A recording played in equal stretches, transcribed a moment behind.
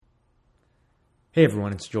Hey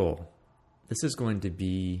everyone, it's Joel. This is going to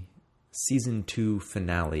be Season 2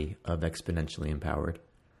 finale of Exponentially Empowered.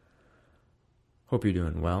 Hope you're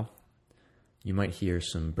doing well. You might hear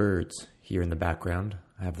some birds here in the background.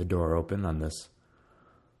 I have the door open on this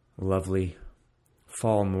lovely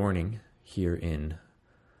fall morning here in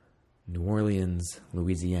New Orleans,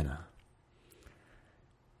 Louisiana.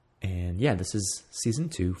 And yeah, this is Season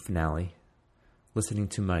 2 finale. Listening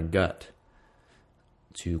to my gut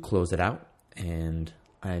to close it out. And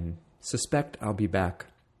I suspect I'll be back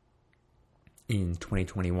in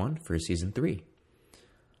 2021 for Season 3.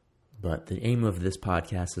 But the aim of this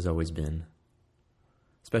podcast has always been,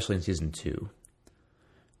 especially in Season 2,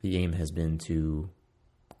 the aim has been to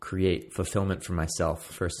create fulfillment for myself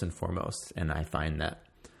first and foremost. And I find that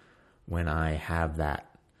when I have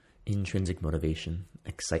that intrinsic motivation,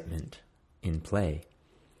 excitement in play,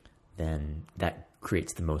 then that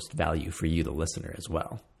creates the most value for you, the listener, as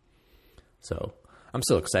well. So I'm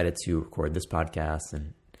so excited to record this podcast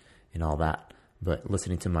and all that. But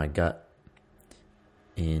listening to my gut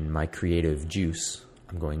in my creative juice,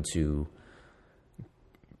 I'm going to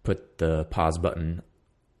put the pause button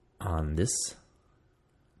on this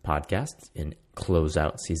podcast and close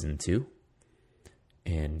out Season 2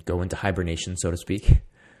 and go into hibernation, so to speak,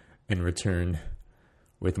 and return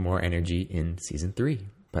with more energy in Season 3.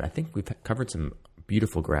 But I think we've covered some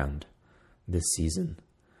beautiful ground this season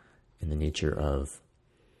in the nature of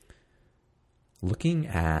looking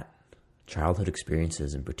at childhood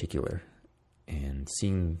experiences in particular and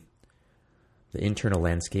seeing the internal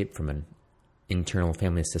landscape from an internal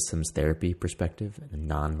family systems therapy perspective and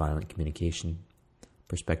a nonviolent communication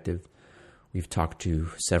perspective. We've talked to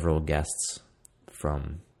several guests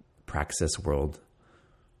from Praxis World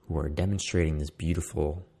who are demonstrating this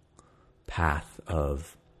beautiful path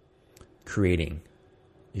of creating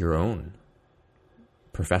your own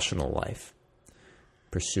professional life,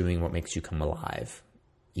 pursuing what makes you come alive,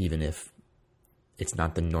 even if it's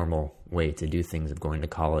not the normal way to do things of going to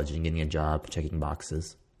college and getting a job, checking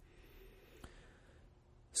boxes.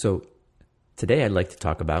 So today I'd like to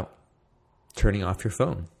talk about turning off your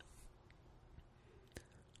phone.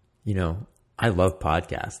 You know, I love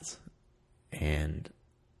podcasts, and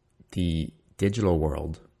the digital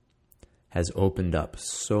world has opened up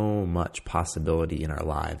so much possibility in our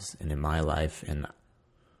lives and in my life, and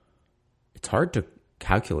it's hard to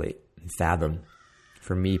calculate and fathom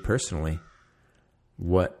for me personally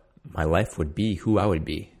what my life would be, who I would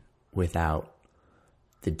be without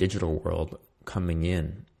the digital world coming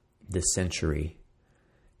in this century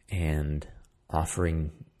and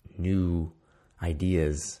offering new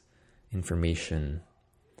ideas, information,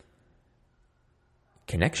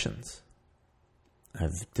 connections.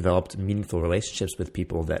 I've developed meaningful relationships with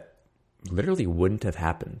people that literally wouldn't have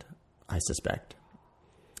happened, I suspect,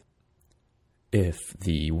 if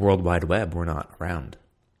the World Wide Web were not around.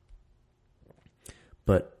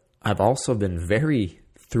 But I've also been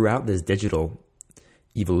throughout this digital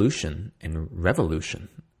evolution and revolution,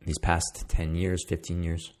 these past 10 years, 15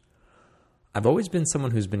 years, I've always been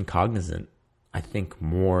someone who's been cognizant, I think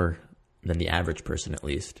more than the average person at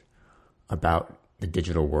least, about the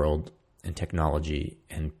digital world and technology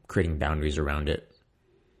and creating boundaries around it.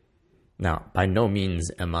 Now, by no means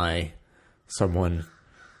am I someone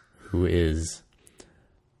who is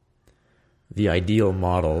the ideal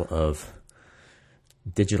model of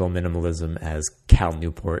digital minimalism, as Cal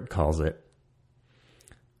Newport calls it.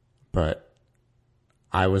 But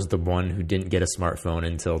I was the one who didn't get a smartphone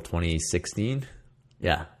until 2016.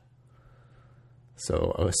 Yeah.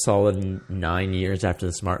 So a solid 9 years after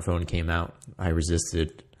the smartphone came out, I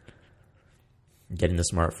resisted getting the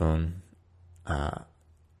smartphone.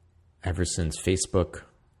 Ever since Facebook,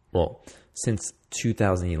 since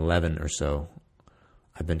 2011 or so,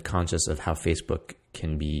 I've been conscious of how Facebook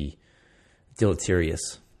can be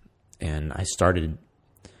deleterious. And I started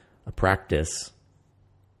a practice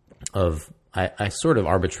of, I sort of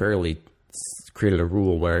arbitrarily created a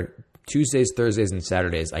rule where Tuesdays, Thursdays, and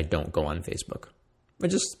Saturdays, I don't go on Facebook. I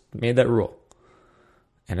just made that rule.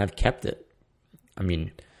 And I've kept it. I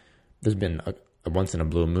mean, there's been a once in a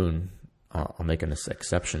blue moon, I'll make an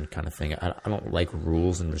exception kind of thing. I don't like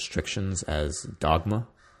rules and restrictions as dogma,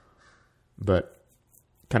 but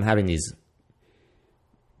kind of having these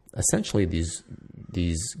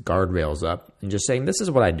guardrails up and just saying, this is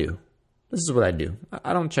what I do. This is what I do.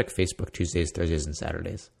 I don't check Facebook Tuesdays, Thursdays, and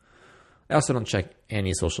Saturdays. I also don't check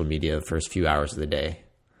any social media the first few hours of the day.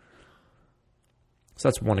 So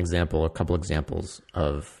that's one example, a couple examples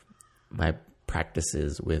of my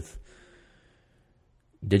practices with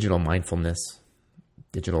digital mindfulness,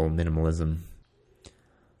 digital minimalism.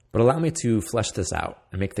 But allow me to flesh this out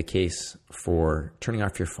and make the case for turning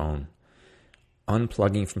off your phone,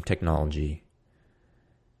 unplugging from technology,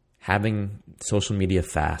 having social media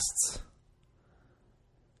fasts.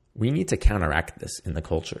 We need to counteract this in the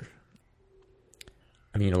culture.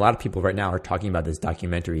 I mean, a lot of people right now are talking about this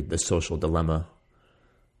documentary, The Social Dilemma.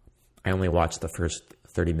 I only watched the first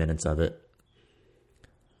 30 minutes of it.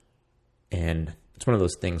 And it's one of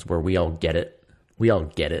those things where we all get it. We all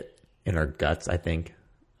get it in our guts, I think,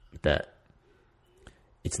 that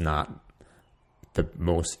it's not the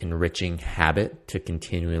most enriching habit to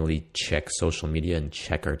continually check social media and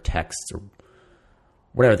check our texts or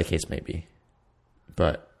whatever the case may be.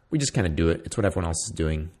 But we just kind of do it. It's what everyone else is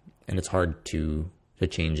doing, and it's hard to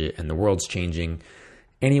change it. And the world's changing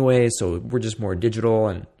anyway, so we're just more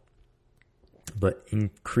digital. But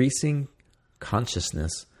increasing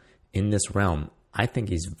consciousness in this realm, I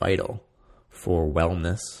think, is vital for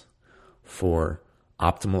wellness, for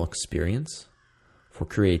optimal experience, for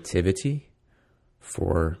creativity,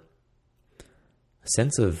 for a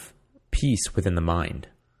sense of peace within the mind.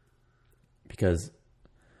 Because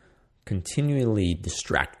continually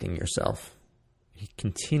distracting yourself,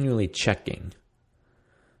 continually checking,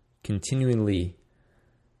 continually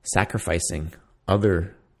sacrificing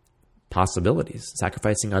other possibilities,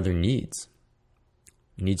 sacrificing other needs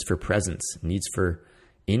for presence, needs for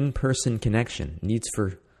in-person connection, needs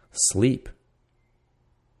for sleep.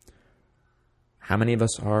 How many of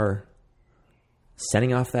us are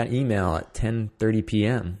sending off that email at 10:30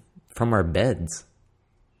 p.m. from our beds?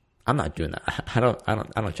 I'm not doing that. I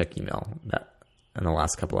don't check email that in the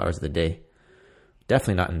last couple hours of the day.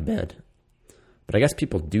 Definitely not in bed. But I guess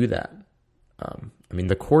people do that. I mean,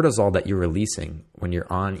 the cortisol that you're releasing when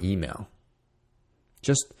you're on email,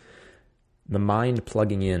 just the mind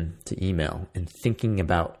plugging in to email and thinking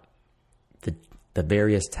about the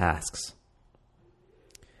various tasks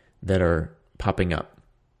that are popping up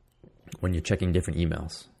when you're checking different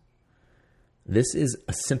emails. This is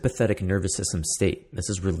a sympathetic nervous system state. This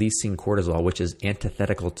is releasing cortisol, which is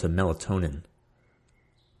antithetical to melatonin,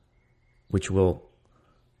 which will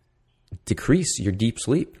decrease your deep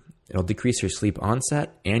sleep. It'll decrease your sleep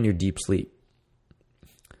onset and your deep sleep.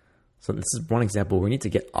 So this is one example where we need to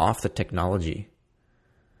get off the technology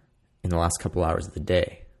in the last couple hours of the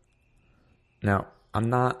day. Now, I'm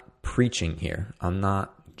not preaching here. I'm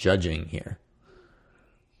not judging here.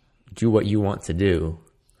 Do what you want to do.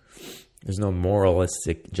 There's no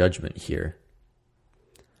moralistic judgment here.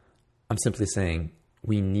 I'm simply saying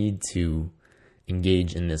we need to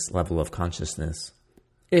engage in this level of consciousness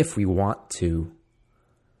if we want to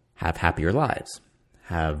have happier lives,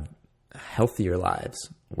 have healthier lives,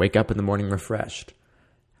 wake up in the morning refreshed.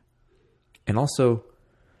 And also,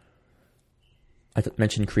 I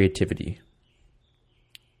mentioned creativity.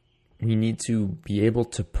 We need to be able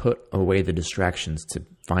to put away the distractions to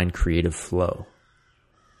find creative flow,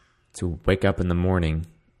 to wake up in the morning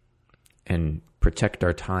and protect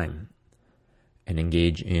our time and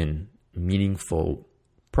engage in meaningful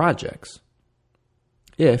projects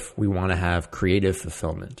if we want to have creative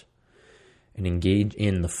fulfillment and engage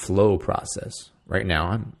in the flow process. Right now,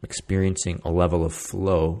 I'm experiencing a level of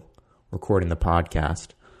flow recording the podcast.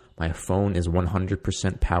 My phone is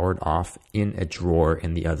 100% powered off in a drawer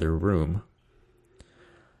in the other room.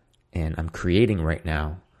 And I'm creating right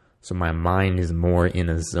now, so my mind is more in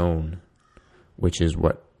a zone, which is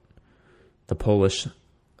what the Polish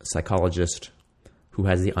psychologist who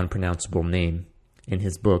has the unpronounceable name in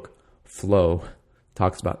his book, Flow,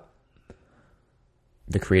 talks about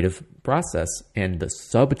the creative process. And the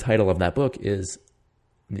subtitle of that book is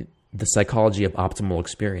The Psychology of Optimal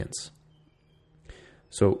Experience.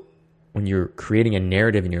 So when you're creating a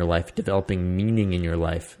narrative in your life, developing meaning in your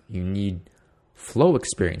life, you need flow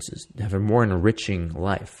experiences to have a more enriching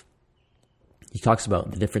life. He talks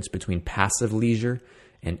about the difference between passive leisure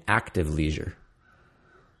and active leisure,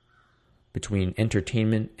 between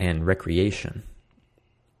entertainment and recreation,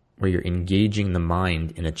 where you're engaging the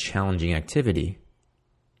mind in a challenging activity,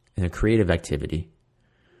 in a creative activity,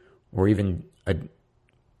 or even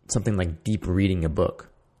something like deep reading a book.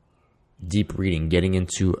 Deep reading, getting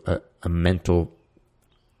into a mental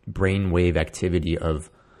brainwave activity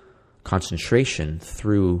of concentration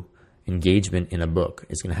through engagement in a book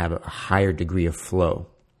is going to have a higher degree of flow.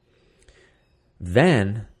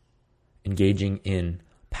 Then engaging in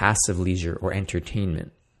passive leisure or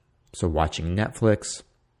entertainment. So watching Netflix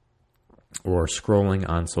or scrolling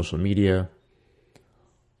on social media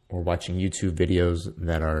or watching YouTube videos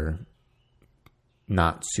that are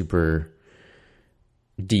not super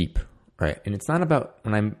deep, right? And it's not about,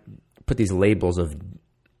 when I put these labels of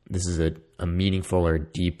this is a meaningful or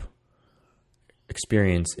deep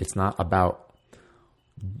experience, it's not about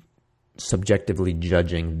subjectively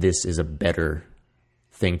judging this is a better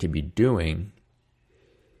thing to be doing.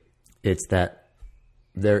 It's that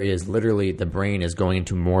there is literally, the brain is going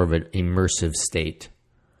into more of an immersive state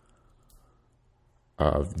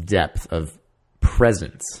of depth, of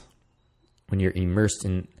presence. When you're immersed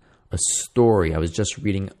in a story. I was just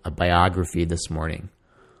reading a biography this morning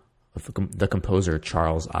of the composer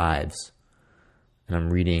Charles Ives. And I'm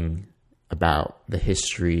reading about the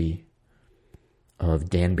history of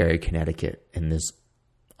Danbury, Connecticut, and this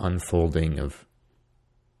unfolding of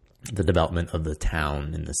the development of the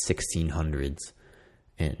town in the 1600s.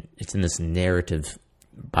 And it's in this narrative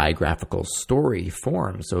biographical story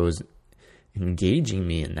form. So it was engaging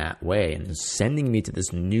me in that way and is sending me to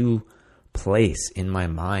this new place in my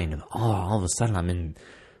mind of, all of a sudden I'm in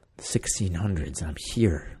the 1600s and I'm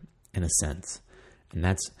here in a sense. And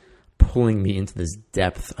that's pulling me into this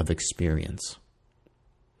depth of experience.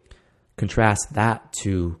 Contrast that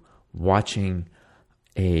to watching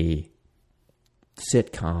a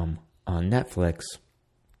sitcom on Netflix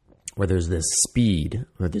where there's this speed,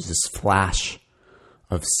 where there's this flash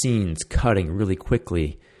of scenes cutting really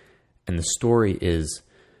quickly, and the story is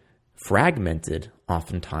fragmented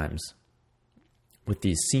oftentimes with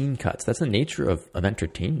these scene cuts. That's the nature of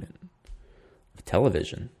entertainment, of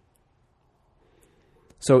television.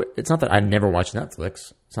 So it's not that I never watch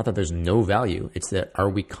Netflix. It's not that there's no value. It's that, are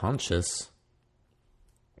we conscious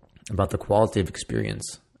about the quality of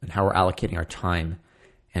experience and how we're allocating our time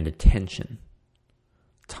and attention?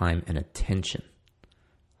 Time and attention.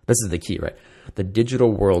 This is the key, right? The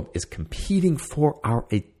digital world is competing for our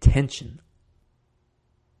attention.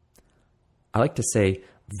 I like to say,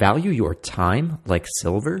 value your time like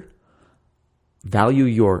silver. Value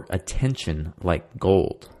your attention like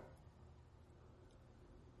gold.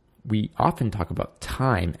 We often talk about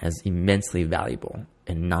time as immensely valuable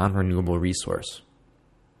and non-renewable resource.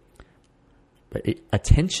 But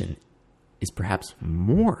attention is perhaps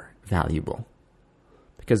more valuable,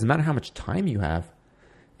 because no matter how much time you have,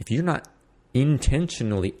 if you're not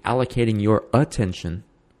intentionally allocating your attention,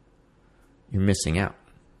 you're missing out.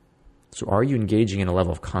 So are you engaging in a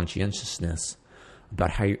level of conscientiousness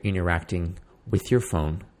about how you're interacting with your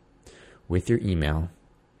phone, with your email,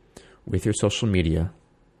 with your social media,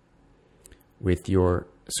 with your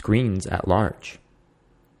screens at large?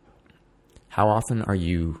 How often are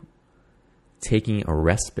you taking a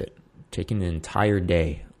respite, taking an entire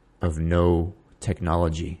day of no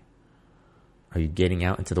technology? Are you getting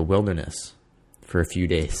out into the wilderness for a few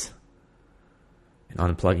days and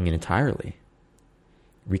unplugging it entirely?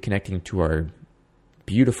 Reconnecting to our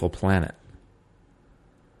beautiful planet.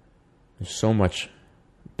 There's so much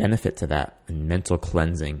benefit to that, and mental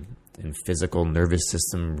cleansing and physical nervous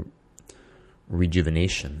system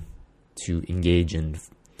rejuvenation, to engage in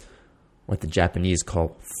what the Japanese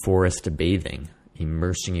call forest bathing,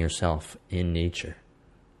 immersing yourself in nature.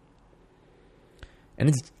 And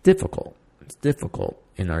it's difficult. It's difficult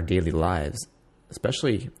in our daily lives,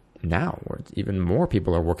 especially now where even more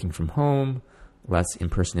people are working from home, less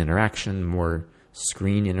in-person interaction, more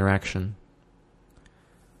screen interaction.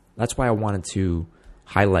 That's why I wanted to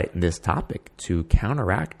highlight this topic, to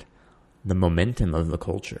counteract the momentum of the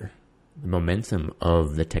culture, the momentum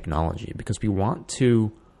of the technology, because we want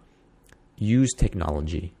to use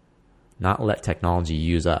technology, not let technology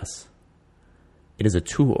use us. It is a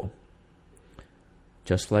tool.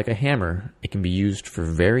 Just like a hammer, it can be used for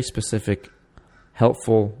very specific,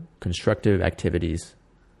 helpful, constructive activities,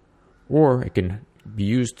 or it can be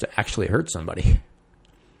used to actually hurt somebody.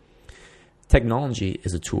 Technology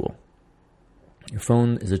is a tool. Your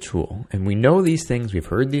phone is a tool. And we know these things. We've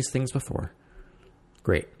heard these things before.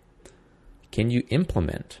 Great. Can you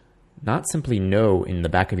implement, not simply know in the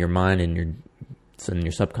back of your mind and in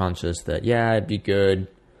your subconscious that, yeah, it'd be good,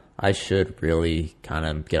 I should really kind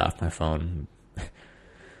of get off my phone,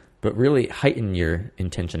 but really heighten your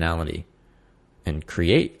intentionality and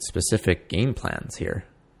create specific game plans here.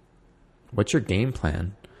 What's your game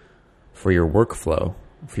plan for your workflow,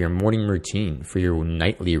 for your morning routine, for your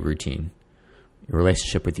nightly routine, your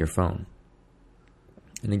relationship with your phone?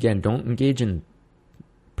 And again, don't engage in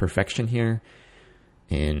perfection here,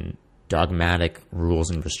 in dogmatic rules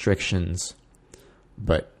and restrictions,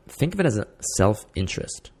 but think of it as a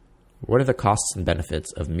self-interest. What are the costs and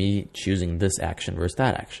benefits of me choosing this action versus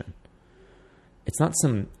that action? It's not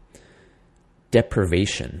some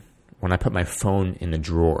deprivation when I put my phone in a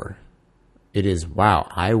drawer. It is, wow,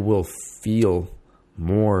 I will feel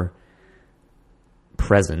more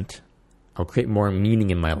present. I'll create more meaning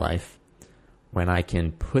in my life when I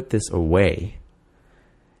can put this away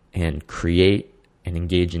and create and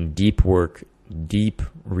engage in deep work, deep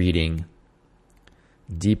reading,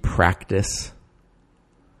 deep practice,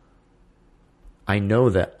 I know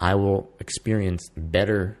that I will experience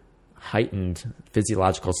better heightened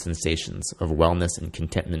physiological sensations of wellness and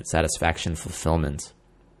contentment, satisfaction, fulfillment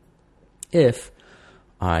if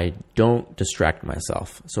I don't distract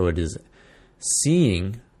myself. So it is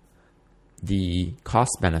seeing the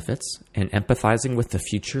cost benefits and empathizing with the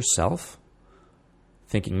future self,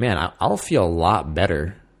 thinking, man, I'll feel a lot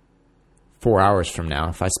better 4 hours from now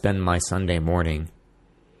if I spend my Sunday morning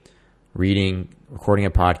reading, recording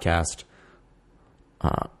a podcast,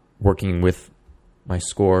 working with my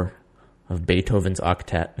score of Beethoven's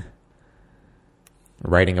octet,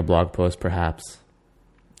 writing a blog post perhaps,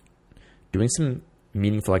 doing some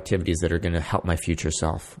meaningful activities that are going to help my future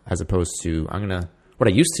self, as opposed to what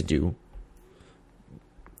I used to do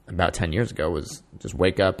about 10 years ago was just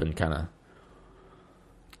wake up and kind of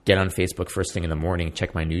get on Facebook first thing in the morning,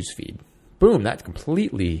 check my news feed. Boom, that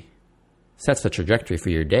completely sets the trajectory for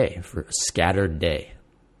your day, for a scattered day.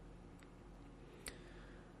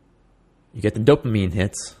 You get the dopamine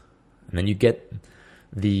hits, and then you get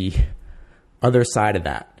the other side of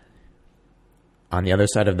that. On the other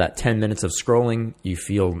side of that 10 minutes of scrolling, you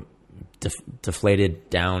feel deflated,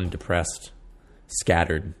 down, depressed,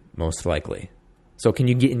 scattered, most likely. So can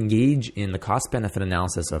you engage in the cost-benefit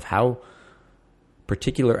analysis of how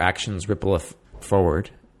particular actions ripple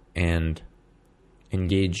forward and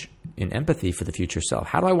engage in empathy for the future self?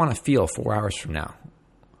 How do I want to feel 4 hours from now?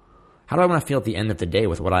 How do I want to feel at the end of the day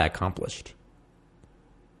with what I accomplished?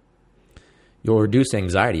 You'll reduce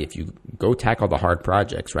anxiety if you go tackle the hard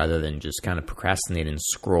projects rather than just kind of procrastinate and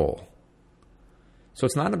scroll. So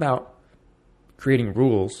it's not about creating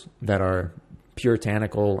rules that are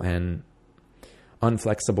puritanical and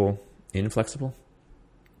inflexible,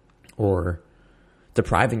 or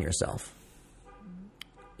depriving yourself.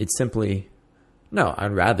 It's simply, no,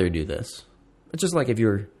 I'd rather do this. It's just like if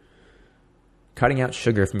you're cutting out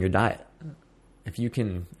sugar from your diet. If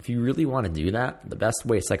you really want to do that, the best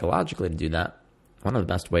way psychologically to do that, one of the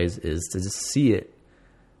best ways is to just see it,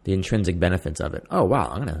 the intrinsic benefits of it. Oh, wow,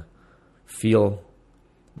 I'm going to feel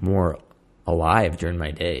more alive during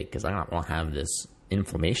my day because I don't want to have this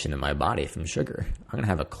inflammation in my body from sugar. I'm going to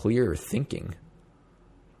have a clearer thinking.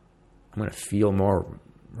 I'm going to feel more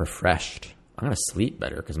refreshed. I'm going to sleep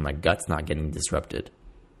better because my gut's not getting disrupted.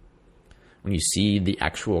 When you see the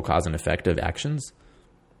actual cause and effect of actions,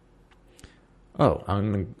 oh,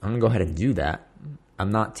 I'm going to go ahead and do that.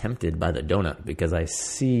 I'm not tempted by the donut because I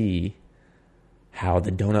see how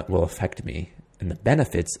the donut will affect me and the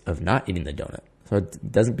benefits of not eating the donut. So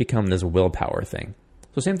it doesn't become this willpower thing.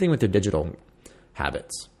 So same thing with your digital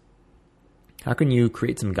habits. How can you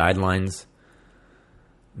create some guidelines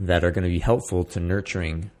that are going to be helpful to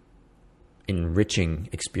nurturing, enriching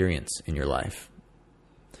experience in your life?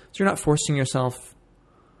 So you're not forcing yourself.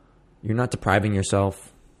 You're not depriving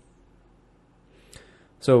yourself.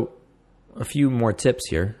 So a few more tips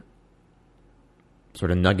here,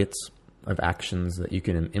 sort of nuggets of actions that you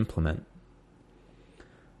can implement.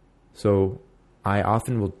 So I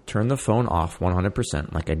often will turn the phone off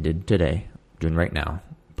 100%, like I did today, doing right now,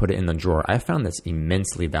 put it in the drawer. I found this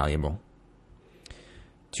immensely valuable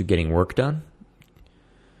to getting work done.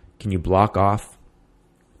 Can you block off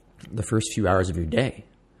the first few hours of your day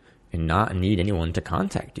and not need anyone to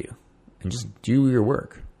contact you and just do your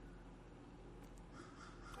work?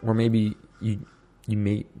 Or maybe you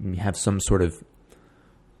may have some sort of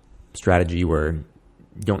strategy where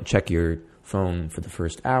you don't check your phone for the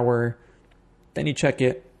first hour, then you check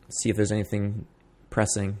it, see if there's anything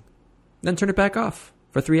pressing, then turn it back off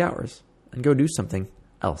for 3 hours and go do something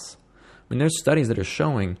else. I mean, there's studies that are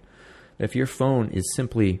showing that if your phone is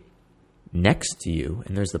simply next to you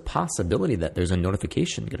and there's the possibility that there's a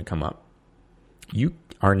notification going to come up, you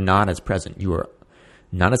are not as present. You are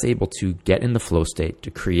not as able to get in the flow state,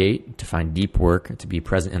 to create, to find deep work, to be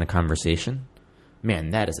present in a conversation.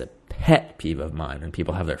 Man, that is a pet peeve of mine when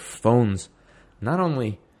people have their phones, not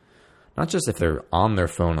just if they're on their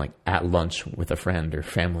phone, like at lunch with a friend or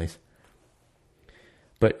families,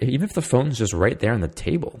 but even if the phone's just right there on the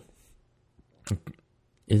table,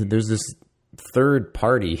 there's this third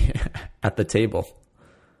party at the table.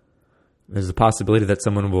 There's a possibility that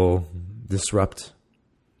someone will disrupt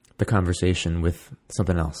the conversation with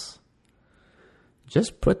something else.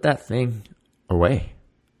 Just put that thing away.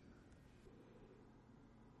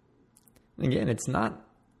 Again, it's not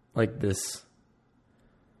like this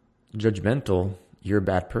judgmental, you're a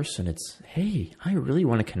bad person. It's, hey, I really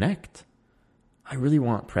want to connect. I really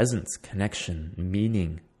want presence, connection,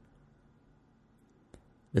 meaning.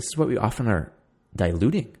 This is what we often are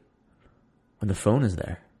diluting when the phone is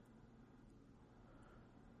there.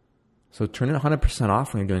 So turn it 100%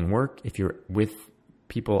 off when you're doing work. If you're with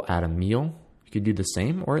people at a meal, you could do the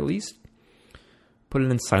same, or at least put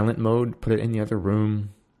it in silent mode, put it in the other room,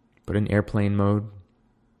 put it in airplane mode.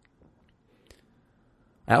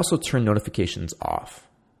 I also turn notifications off,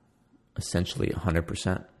 essentially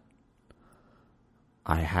 100%.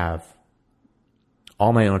 I have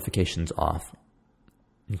all my notifications off,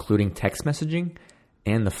 including text messaging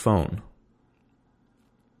and the phone,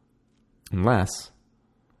 unless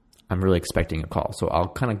I'm really expecting a call. So I'll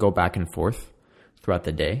kind of go back and forth throughout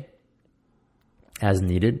the day as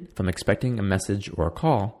needed. If I'm expecting a message or a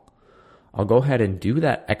call, I'll go ahead and do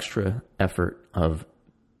that extra effort of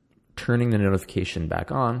turning the notification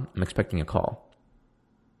back on. I'm expecting a call.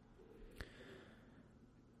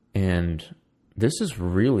 And this is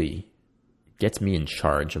really gets me in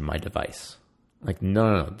charge of my device. Like,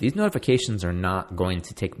 no. These notifications are not going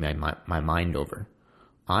to take my mind over.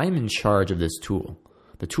 I'm in charge of this tool.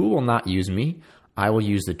 The tool will not use me. I will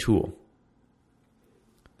use the tool.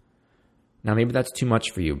 Now, maybe that's too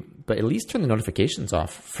much for you, but at least turn the notifications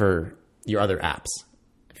off for your other apps.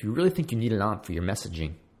 If you really think you need it on for your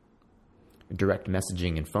messaging, direct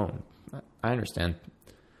messaging and phone, I understand.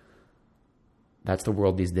 That's the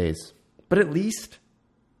world these days. But at least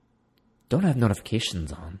don't have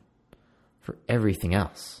notifications on for everything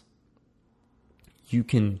else. You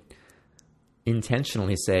can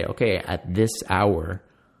intentionally say, okay, at this hour,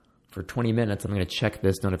 for 20 minutes, I'm going to check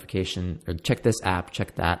this notification, or check this app,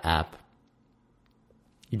 check that app.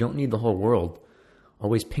 You don't need the whole world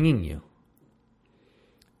always pinging you.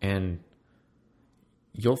 And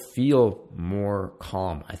you'll feel more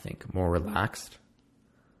calm, I think, more relaxed,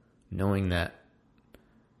 knowing that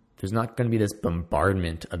there's not going to be this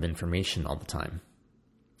bombardment of information all the time.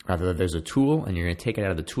 Rather, there's a tool, and you're going to take it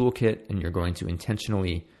out of the toolkit, and you're going to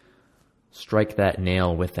intentionally strike that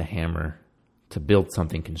nail with the hammer to build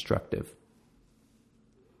something constructive.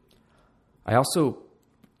 I also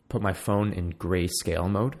put my phone in grayscale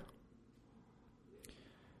mode.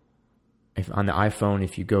 If on the iPhone,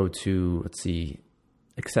 if you go to,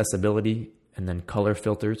 accessibility and then color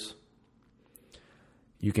filters,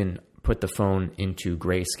 you can put the phone into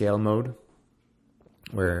grayscale mode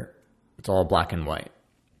where it's all black and white.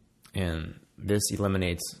 And this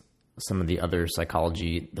eliminates some of the other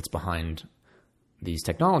psychology that's behind these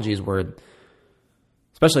technologies where,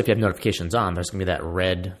 especially if you have notifications on, there's going to be that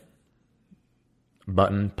red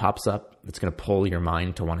button pops up that's going to pull your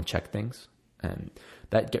mind to want to check things. And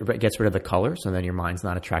that gets rid of the color, so then your mind's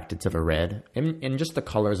not attracted to the red. And just the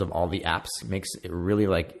colors of all the apps makes it really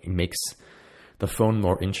it makes the phone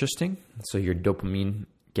more interesting. So your dopamine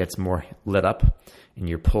gets more lit up and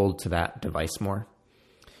you're pulled to that device more.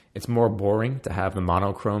 It's more boring to have the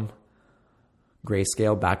monochrome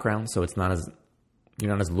grayscale background, so you're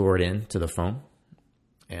not as lured in to the phone.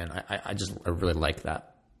 And I really like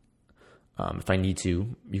that. If I need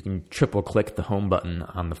to, you can triple click the home button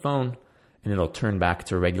on the phone and it'll turn back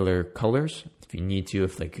to regular colors. If you need to,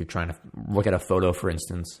 if you're trying to look at a photo, for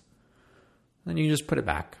instance, then you just put it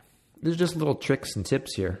back. There's just little tricks and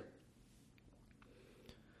tips here.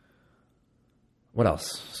 What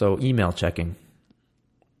else? So email checking.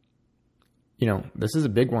 This is a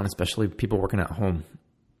big one, especially people working at home.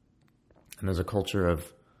 And there's a culture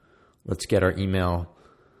of, let's get our email,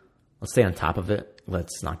 let's stay on top of it.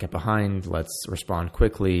 Let's not get behind. Let's respond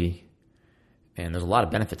quickly. And there's a lot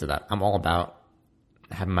of benefit to that. I'm all about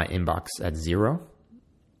having my inbox at 0.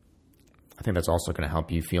 I think that's also going to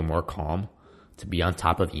help you feel more calm to be on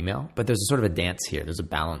top of email. But there's a sort of a dance here. There's a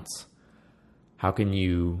balance. How can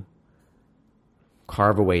you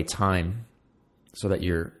carve away time so that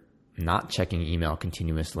you're not checking email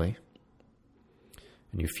continuously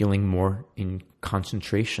and you're feeling more in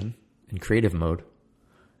concentration in creative mode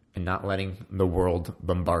and not letting the world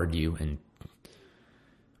bombard you and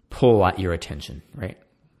pull at your attention, right?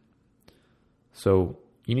 So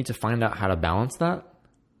you need to find out how to balance that.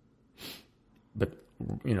 But,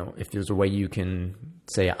 if there's a way you can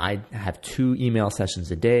say, I have 2 email sessions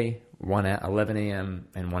a day, one at 11 a.m.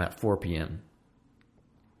 and one at 4 p.m.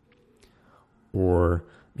 Or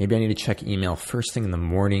maybe I need to check email first thing in the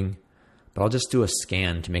morning, but I'll just do a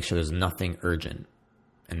scan to make sure there's nothing urgent.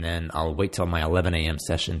 And then I'll wait till my 11 a.m.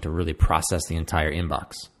 session to really process the entire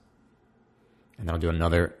inbox. And then I'll do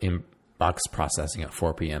another inbox processing at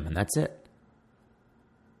 4 p.m. And that's it.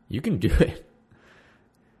 You can do it.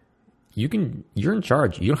 You're in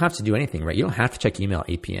charge. You don't have to do anything, right? You don't have to check email at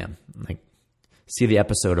 8 p.m. See the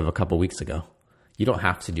episode of a couple weeks ago. You don't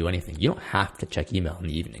have to do anything. You don't have to check email in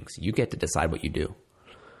the evenings. You get to decide what you do.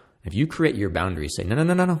 If you create your boundaries, say,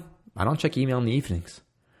 no. I don't check email in the evenings.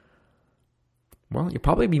 well, you'll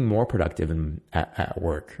probably be more productive at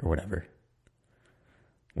work or whatever,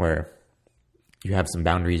 where you have some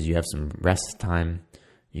boundaries, you have some rest time,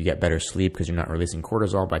 you get better sleep because you're not releasing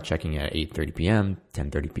cortisol by checking at 8:30 p.m.,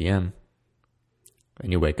 10:30 p.m.,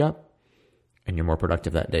 and you wake up and you're more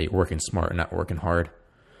productive that day. You're working smart and not working hard.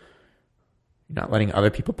 You're not letting other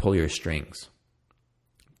people pull your strings.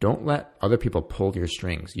 Don't let other people pull your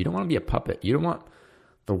strings. You don't want to be a puppet. You don't want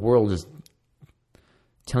the world just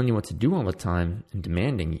telling you what to do all the time and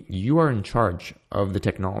demanding. You are in charge of the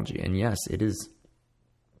technology. And yes, it is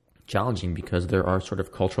challenging because there are sort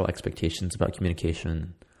of cultural expectations about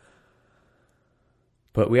communication.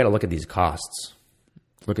 But we got to look at these costs.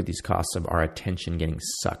 Look at these costs of our attention getting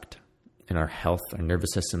sucked and our health, our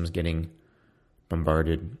nervous systems getting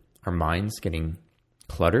bombarded, our minds getting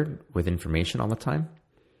cluttered with information all the time.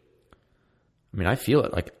 I mean, I feel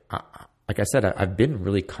it. Like I said, I've been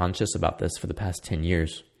really conscious about this for the past 10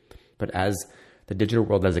 years. But as the digital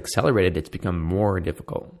world has accelerated, it's become more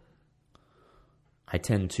difficult. I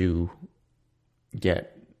tend to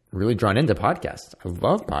get really drawn into podcasts. I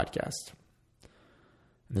love podcasts.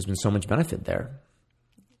 There's been so much benefit there.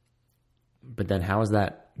 But then how is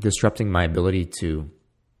that disrupting my ability to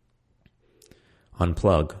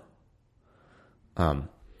unplug?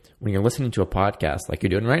 When you're listening to a podcast like you're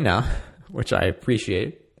doing right now, which I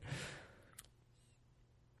appreciate,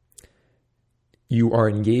 you are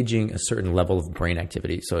engaging a certain level of brain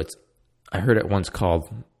activity. So I heard it once called,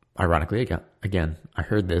 ironically, again, I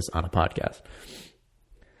heard this on a podcast,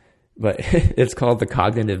 but it's called the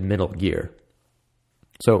cognitive middle gear.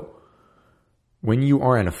 So when you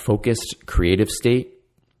are in a focused creative state,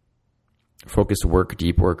 focused work,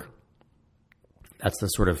 deep work, that's the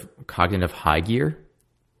sort of cognitive high gear.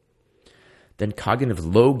 Then cognitive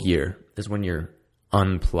low gear is when you're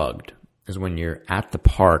unplugged, is when you're at the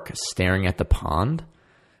park staring at the pond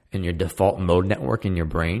and your default mode network in your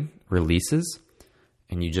brain releases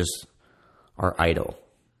and you just are idle.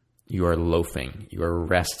 You are loafing. You are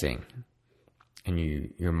resting. And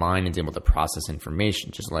your mind is able to process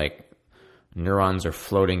information, just like neurons are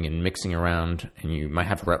floating and mixing around, and you might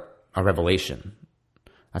have a revelation.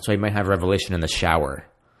 That's why you might have a revelation in the shower.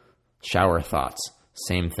 Shower thoughts,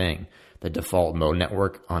 same thing. The default mode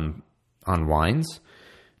network unwinds,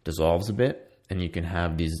 dissolves a bit, and you can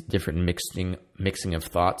have these different mixing of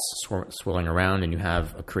thoughts swirling around, and you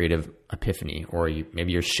have a creative epiphany, or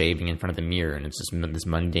maybe you're shaving in front of the mirror, and it's just this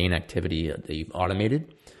mundane activity that you've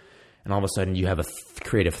automated, and all of a sudden you have a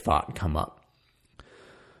creative thought come up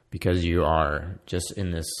because you are just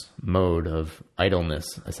in this mode of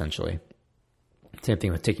idleness, essentially. Same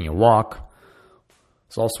thing with taking a walk.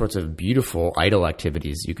 There's all sorts of beautiful idle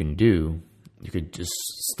activities you can do. You could just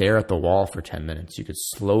stare at the wall for 10 minutes. You could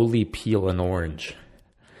slowly peel an orange.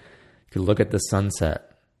 You could look at the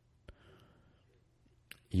sunset.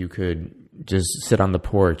 You could just sit on the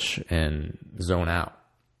porch and zone out.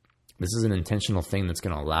 This is an intentional thing that's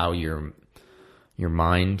going to allow your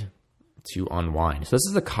mind to unwind. So this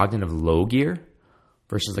is the cognitive low gear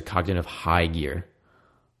versus the cognitive high gear.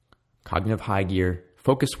 Cognitive high gear,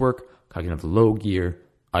 focus work. Cognitive low gear,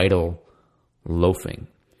 idle, loafing.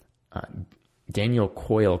 Daniel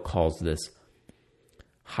Coyle calls this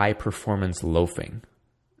high performance loafing.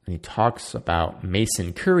 And he talks about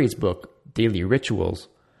Mason Curry's book, Daily Rituals,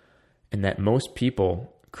 and that most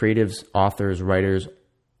people, creatives, authors, writers,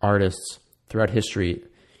 artists throughout history,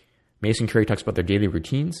 Mason Curry talks about their daily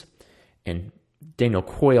routines, and Daniel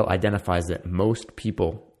Coyle identifies that most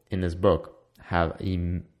people in this book have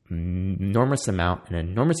an enormous amount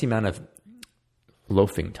of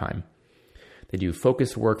loafing time. They do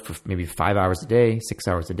focused work for maybe 5 hours a day, 6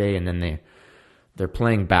 hours a day, and then they're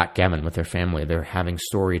playing backgammon with their family. They're having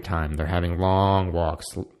story time. They're having long walks,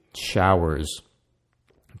 showers,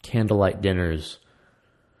 candlelight dinners,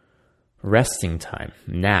 resting time,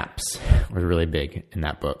 naps were really big in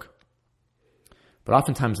that book. But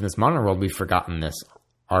oftentimes in this modern world, we've forgotten this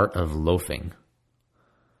art of loafing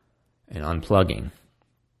and unplugging.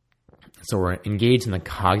 So we're engaged in the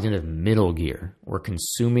cognitive middle gear. We're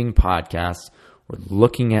consuming podcasts. We're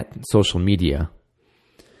looking at social media.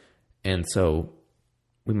 And so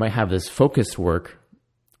we might have this focused work.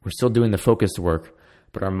 We're still doing the focused work,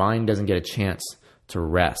 but our mind doesn't get a chance to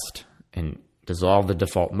rest and dissolve the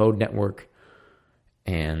default mode network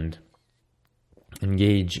and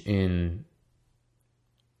engage in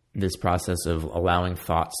this process of allowing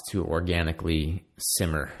thoughts to organically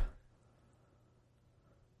simmer.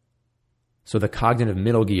 So the cognitive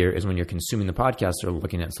middle gear is when you're consuming the podcast or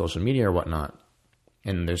looking at social media or whatnot.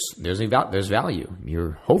 And there's value.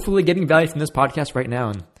 You're hopefully getting value from this podcast right now,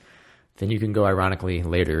 and then you can go ironically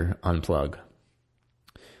later unplug.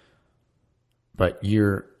 but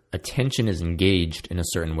your attention is engaged in a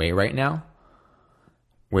certain way right now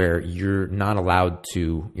where you're not allowed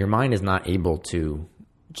to, your mind is not able to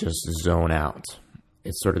just zone out.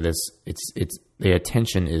 It's sort of this, it's the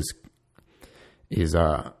attention is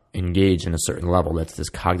engaged in a certain level. That's this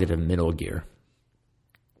cognitive middle gear.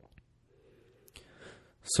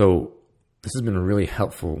 So this has been a really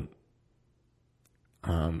helpful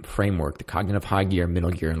framework, the cognitive high gear, middle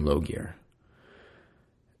gear, and low gear.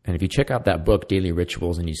 And if you check out that book, Daily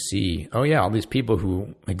Rituals, and you see, oh yeah, all these people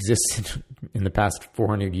who existed in the past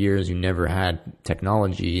 400 years who never had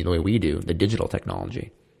technology the way we do, the digital technology.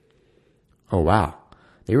 Oh wow,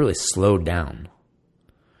 they really slowed down.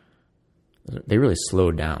 They really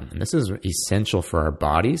slowed down. And this is essential for our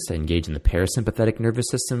bodies to engage in the parasympathetic nervous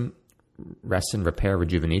system, rest and repair,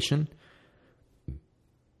 rejuvenation,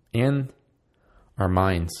 and our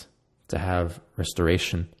minds to have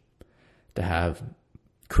restoration, to have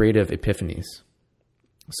creative epiphanies.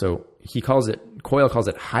 So Coyle calls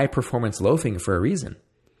it high performance loafing for a reason.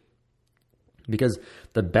 Because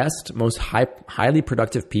the best, most highly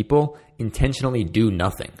productive people intentionally do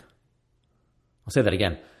nothing. I'll say that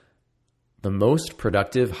again. The most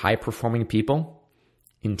productive, high performing people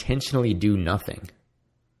intentionally do nothing.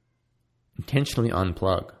 Intentionally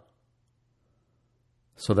unplug.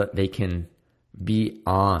 So that they can be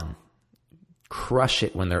on, crush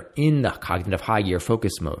it when they're in the cognitive high gear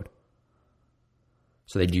focus mode.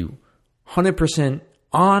 So they do 100%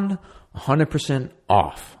 on, 100%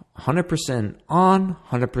 off, 100% on,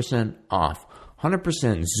 100% off,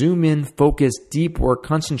 100% zoom in, focus, deep work,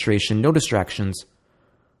 concentration, no distractions,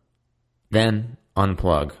 then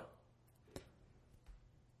unplug.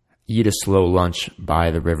 Eat a slow lunch by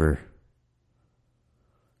the river.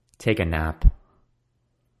 Take a nap.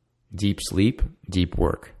 Deep sleep, deep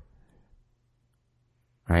work.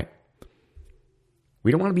 Right?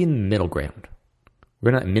 We don't want to be in the middle ground.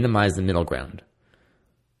 We're going to minimize the middle ground.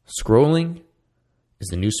 Scrolling is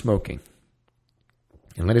the new smoking.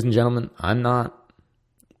 And ladies and gentlemen, I'm not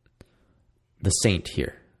the saint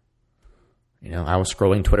here. You know, I was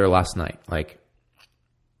scrolling Twitter last night,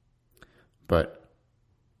 but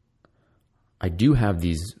I do have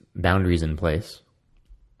these boundaries in place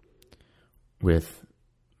with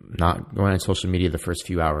not going on social media the first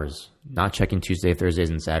few hours, not checking Tuesday, Thursdays,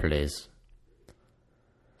 and Saturdays,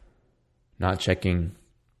 not having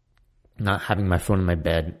my phone in my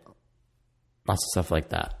bed, lots of stuff like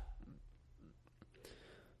that.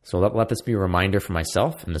 So let this be a reminder for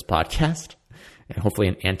myself in this podcast, and hopefully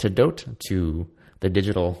an antidote to the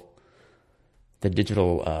digital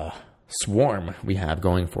swarm we have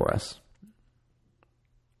going for us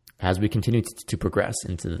as we continue to progress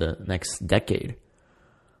into the next decade.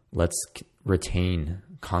 Let's retain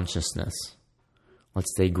consciousness.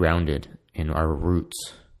 Let's stay grounded in our roots.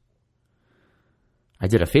 I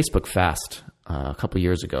did a Facebook fast a couple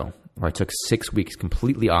years ago where I took 6 weeks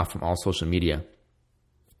completely off from all social media.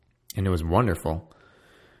 And it was wonderful.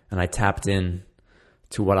 And I tapped in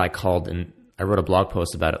to what I called, and I wrote a blog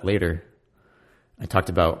post about it later. I talked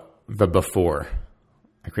about the before.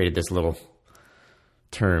 I created this little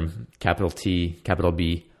term, capital T, capital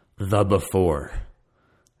B, the before.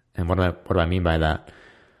 And what do I mean by that?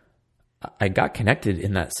 I got connected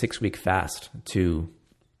in that 6 week fast to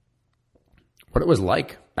what it was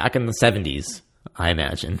like back in the 70s, I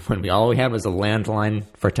imagine, when all we had was a landline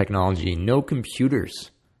for technology, no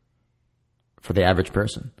computers for the average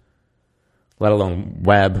person, let alone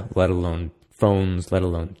web, let alone phones, let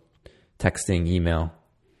alone texting, email.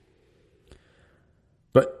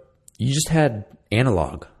 But you just had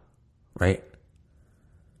analog, right?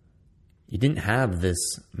 You didn't have this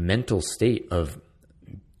mental state of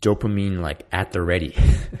dopamine at the ready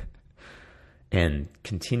and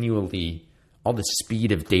continually all the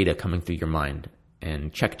speed of data coming through your mind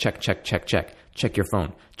and check your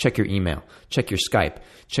phone, check your email, check your Skype,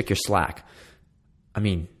 check your Slack. I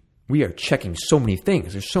mean, we are checking so many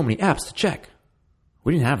things. There's so many apps to check.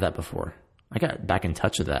 We didn't have that before. I got back in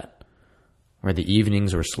touch with that, where the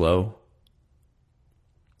evenings were slow.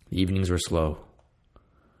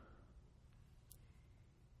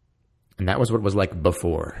 And that was what it was like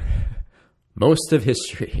before. Most of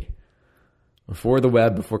history. Before the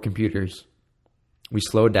web, before computers. We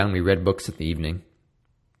slowed down. We read books in the evening.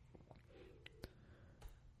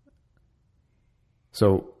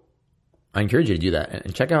 So I encourage you to do that.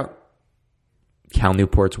 And check out Cal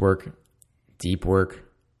Newport's work, Deep Work,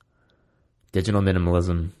 Digital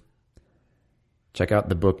Minimalism. Check out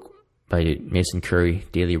the book by Mason Curry,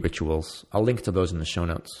 Daily Rituals. I'll link to those in the show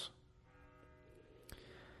notes.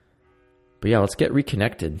 But yeah, let's get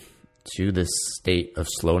reconnected to this state of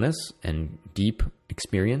slowness and deep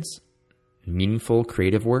experience, meaningful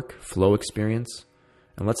creative work, flow experience,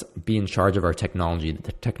 and let's be in charge of our technology.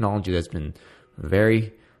 The technology that's been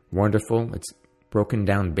very wonderful. It's broken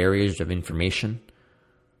down barriers of information,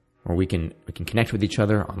 where we can connect with each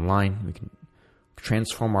other online. We can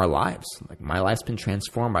transform our lives. Like, my life's been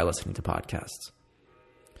transformed by listening to podcasts.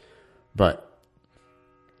 But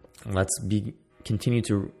let's continue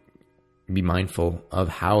to be mindful of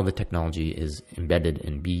how the technology is embedded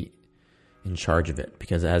and be in charge of it.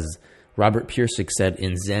 Because as Robert Pirsig said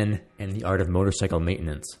in Zen and the Art of Motorcycle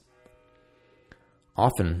Maintenance,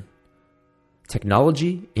 often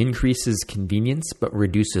technology increases convenience but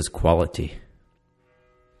reduces quality.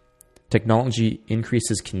 Technology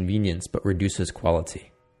increases convenience but reduces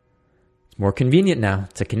quality. It's more convenient now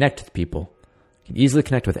to connect with people. You can easily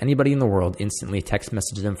connect with anybody in the world, instantly text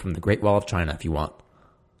message them from the Great Wall of China if you want.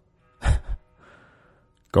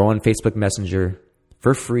 Go on Facebook Messenger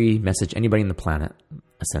for free, message anybody on the planet,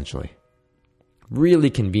 essentially. Really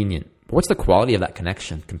convenient. But what's the quality of that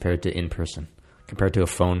connection compared to in person, compared to a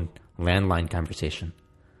phone landline conversation?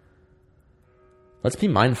 Let's be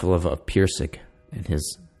mindful of Pirsig and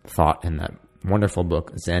his thought in that wonderful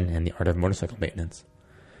book, Zen and the Art of Motorcycle Maintenance.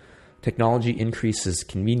 Technology increases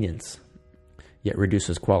convenience, yet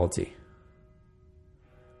reduces quality.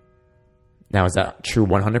 Now, is that true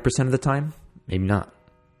 100% of the time? Maybe not.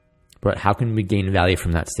 But how can we gain value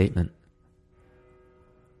from that statement?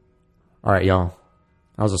 All right, y'all.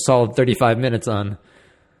 That was a solid 35 minutes on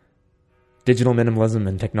digital minimalism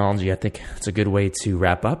and technology. I think it's a good way to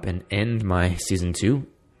wrap up and end my season 2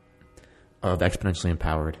 of Exponentially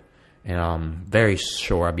Empowered. And I'm very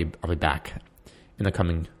sure I'll be back in the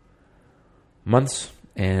coming months.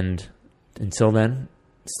 And until then,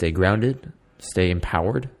 stay grounded, stay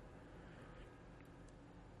empowered,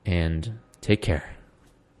 and take care.